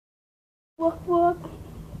Walk, walk.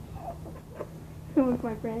 With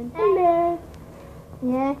my friend. Hello.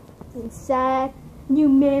 Yeah, inside. New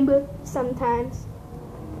member sometimes.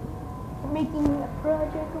 I'm making a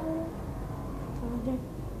project over there.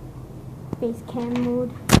 Face cam mode.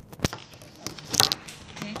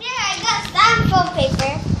 Here, I got some foam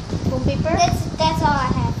paper. Foam paper? That's all I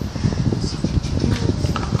have.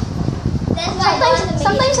 That's why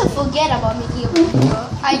sometimes I forget about making a foam paper.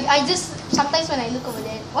 I just sometimes when I look over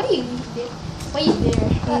there, what are you doing? What is there?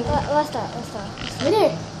 What's that? Over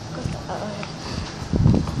there.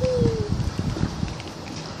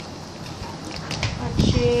 Heart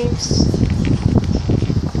shapes.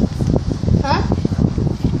 Huh?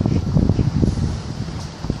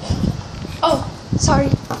 Oh, sorry.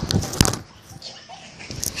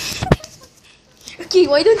 Okay,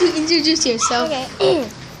 why don't you introduce yourself? Okay.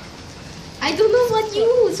 I don't know what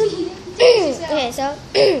you, so you introduce yourself.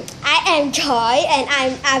 Okay, so I am Joy and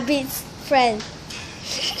I'm Abid's friend.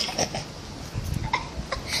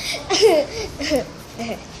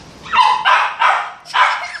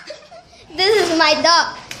 This is my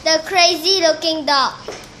dog, the crazy looking dog.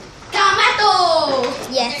 Tomato!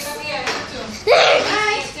 Yes. Come here, you too.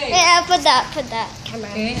 Yeah, put that camera.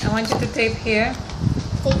 Okay, I want you to tape here.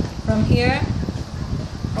 Tape. From here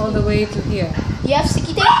all the way to here. You have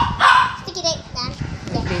sticky tape? Sticky tape, done.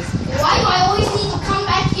 Like this. Why do I always need to come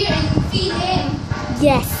back here and feed him?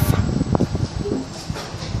 Yes.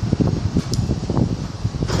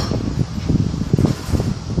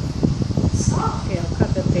 Okay, I'll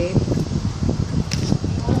cut the tape.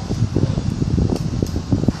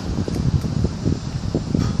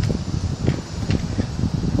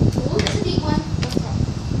 Oh, that's a big one.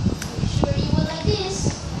 Are you sure you will like this?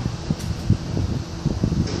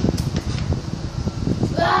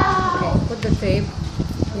 Wow! Okay, put the tape,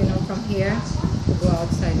 from here to go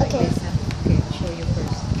outside like Okay. this. Okay, I'll show you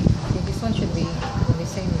first. Okay, this one should be on the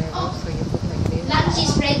same level, so you put like this. Lunch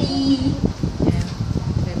is ready. And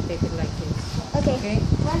then tape it like this. Okay. Okay?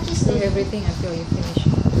 Lunch is Do ready. everything until you finish.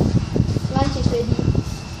 Lunch is ready.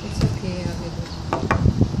 It's okay, I'll do it.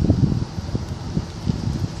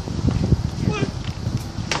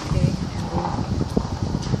 Okay, and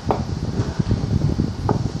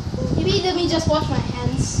Maybe let me just wash my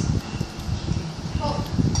hands. Oh,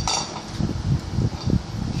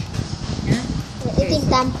 yeah? We're Okay, eating so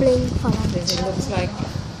dumpling for then lunch. it looks like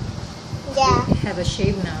Yeah. you have a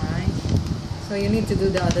shape now, right? So you need to do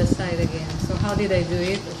the other side again. So how did I do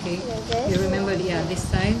it? Okay, Like this? you remember, this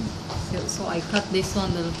side. So I cut this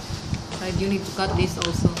one, the side. You need to cut this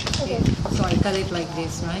also. Okay. So I cut it like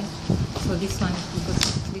this, right? So this one,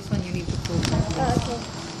 because this one you need to fold like this. Oh, okay.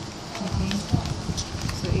 Okay.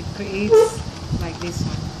 So it creates like this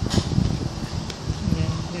one, and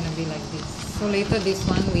then gonna be like this. So later this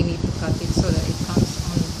one we need to cut it so that it comes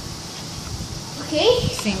on okay.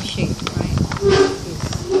 same shape, right? Like this.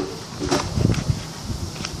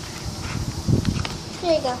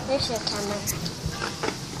 Here you go. There's your camera.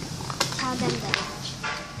 Tell them that.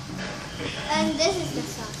 And this is the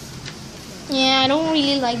sauce. Yeah, I don't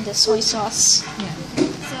really like the soy sauce. Yeah.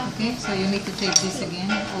 Okay, so you need to tape this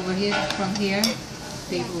again over here, from here,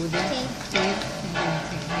 tape over there, Okay. tape, and then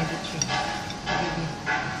tape maybe three. Maybe.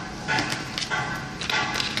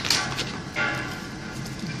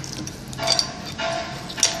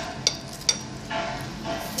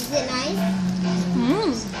 Is it nice?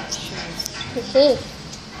 Mmm.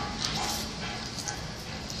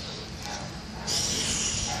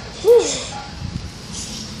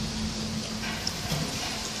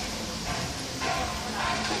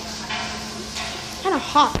 Kind of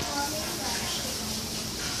hot.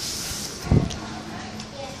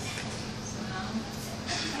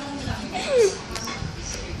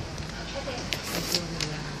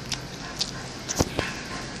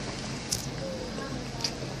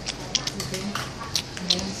 Okay, and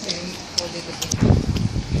then say, hold it again.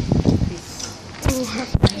 This.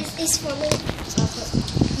 This is for me.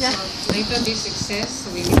 Yeah. So later this excess,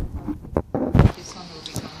 so we need this one will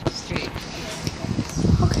become straight.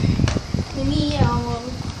 Okay. Let me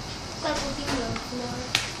start putting the flour.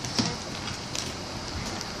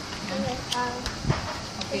 Okay.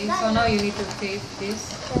 Okay, so now you need to tape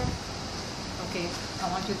this. Yeah. Okay, I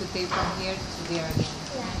want you to tape from here to there again.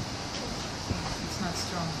 Yeah. Okay, it's not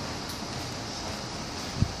strong.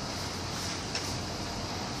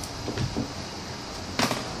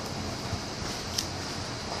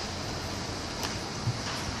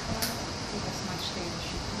 Take as much tape as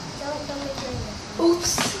you can. Don't make it.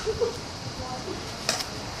 Oops.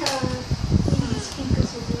 These fingers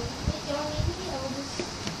will do.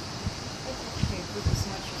 Okay, put as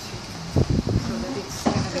much as you can so that it's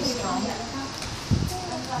gonna be strong.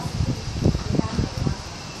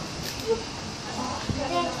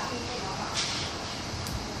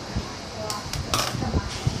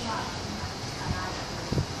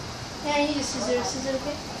 Scissors,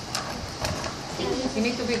 okay? You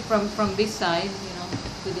need to be from this side, you know,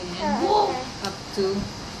 to the end, up to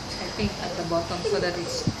I think at the bottom, so that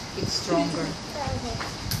it's stronger. Okay.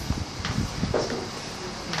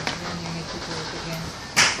 And then you need to do it again,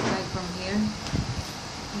 right from here,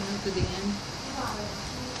 you know, to the end,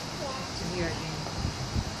 to here again.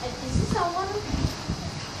 Is this our one?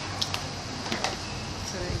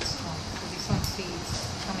 So it's strong. So this one, see, it's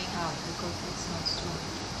coming out because it's not strong.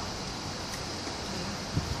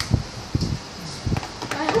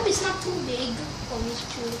 I hope it's not too big for me to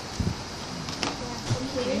chew.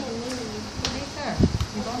 Okay. Later,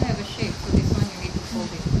 you don't have a shape, so this one you need to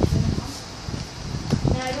fold it.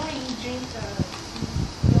 And I don't really drink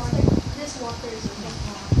this water is okay.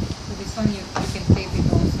 So this one you can tape it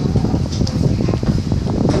also.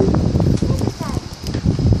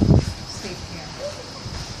 Stay here.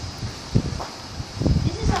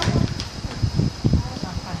 This is our one.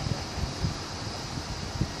 Not fine.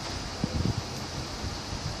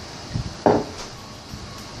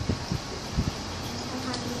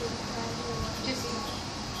 Just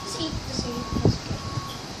Just eat. That's okay.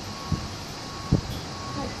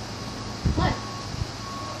 What?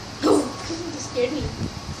 You scared me.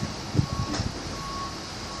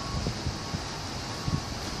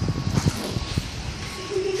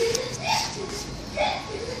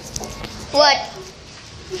 What?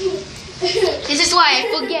 This is why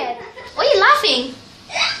I forget. Why are you laughing?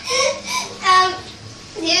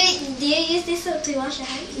 Do you use this soap to wash your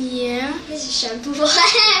hands? Yeah. This is shampoo for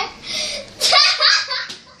hair.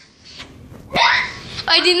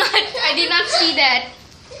 I did not see that.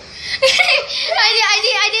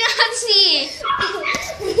 I did not see.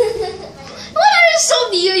 What other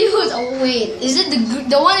soap do you use? Oh wait, is it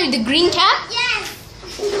the one with the green cap? Yes.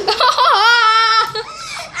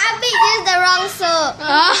 I think this is the wrong soap.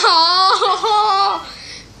 Oh.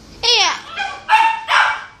 Hey.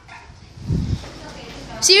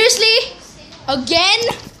 Seriously? Again?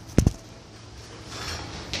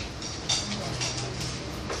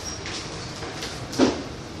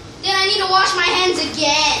 Then I need to wash my hands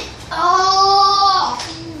again. Oh.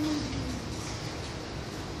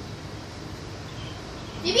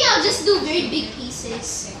 Maybe I'll just do very big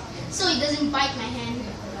pieces so it doesn't bite my hand.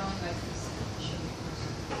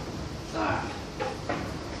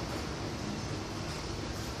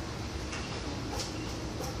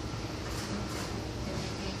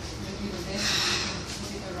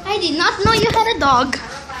 I did not know you had a dog.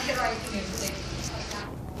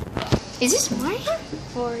 Is this mine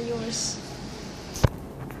or yours?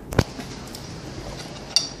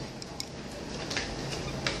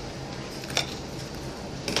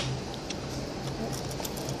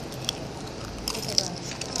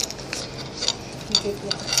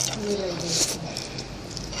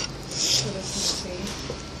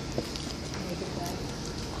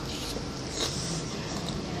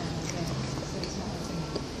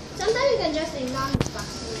 Sometimes you can just ignore the box.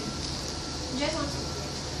 Just want to.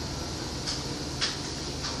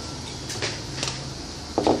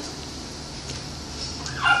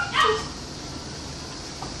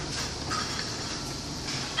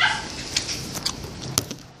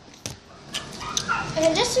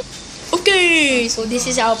 And just Okay, so this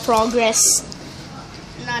is our progress.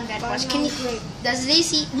 Not that much. Can you? Does they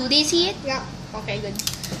see? Do they see it? yeah. Okay, good.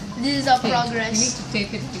 This is our Okay, you need progress. to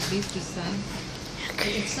tape it with this side.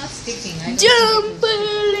 It's not sticking. I don't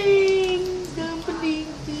Dumpling, dumpling,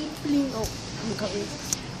 dumpling. Oh, I'm coming.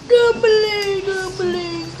 Dumpling,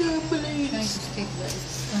 dumpling, dumpling. trying to stick that.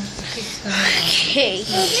 It's coming out. Okay.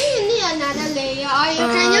 I think you need another layer, or you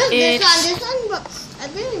can use this one. This one works. I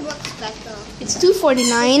think it works better. It's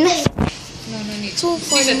 $2.49. No need.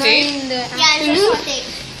 $2.49. Yeah, it's just tape.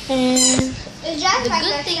 And It's just the like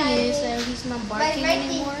good a thing shiny- is he's not barking very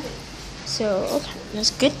anymore. So okay, that's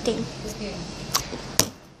a good thing. Okay.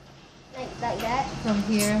 like that. From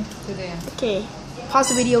here to there. Okay, pause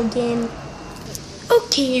the video again.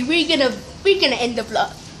 Okay, we're gonna end the vlog.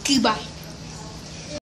 Goodbye.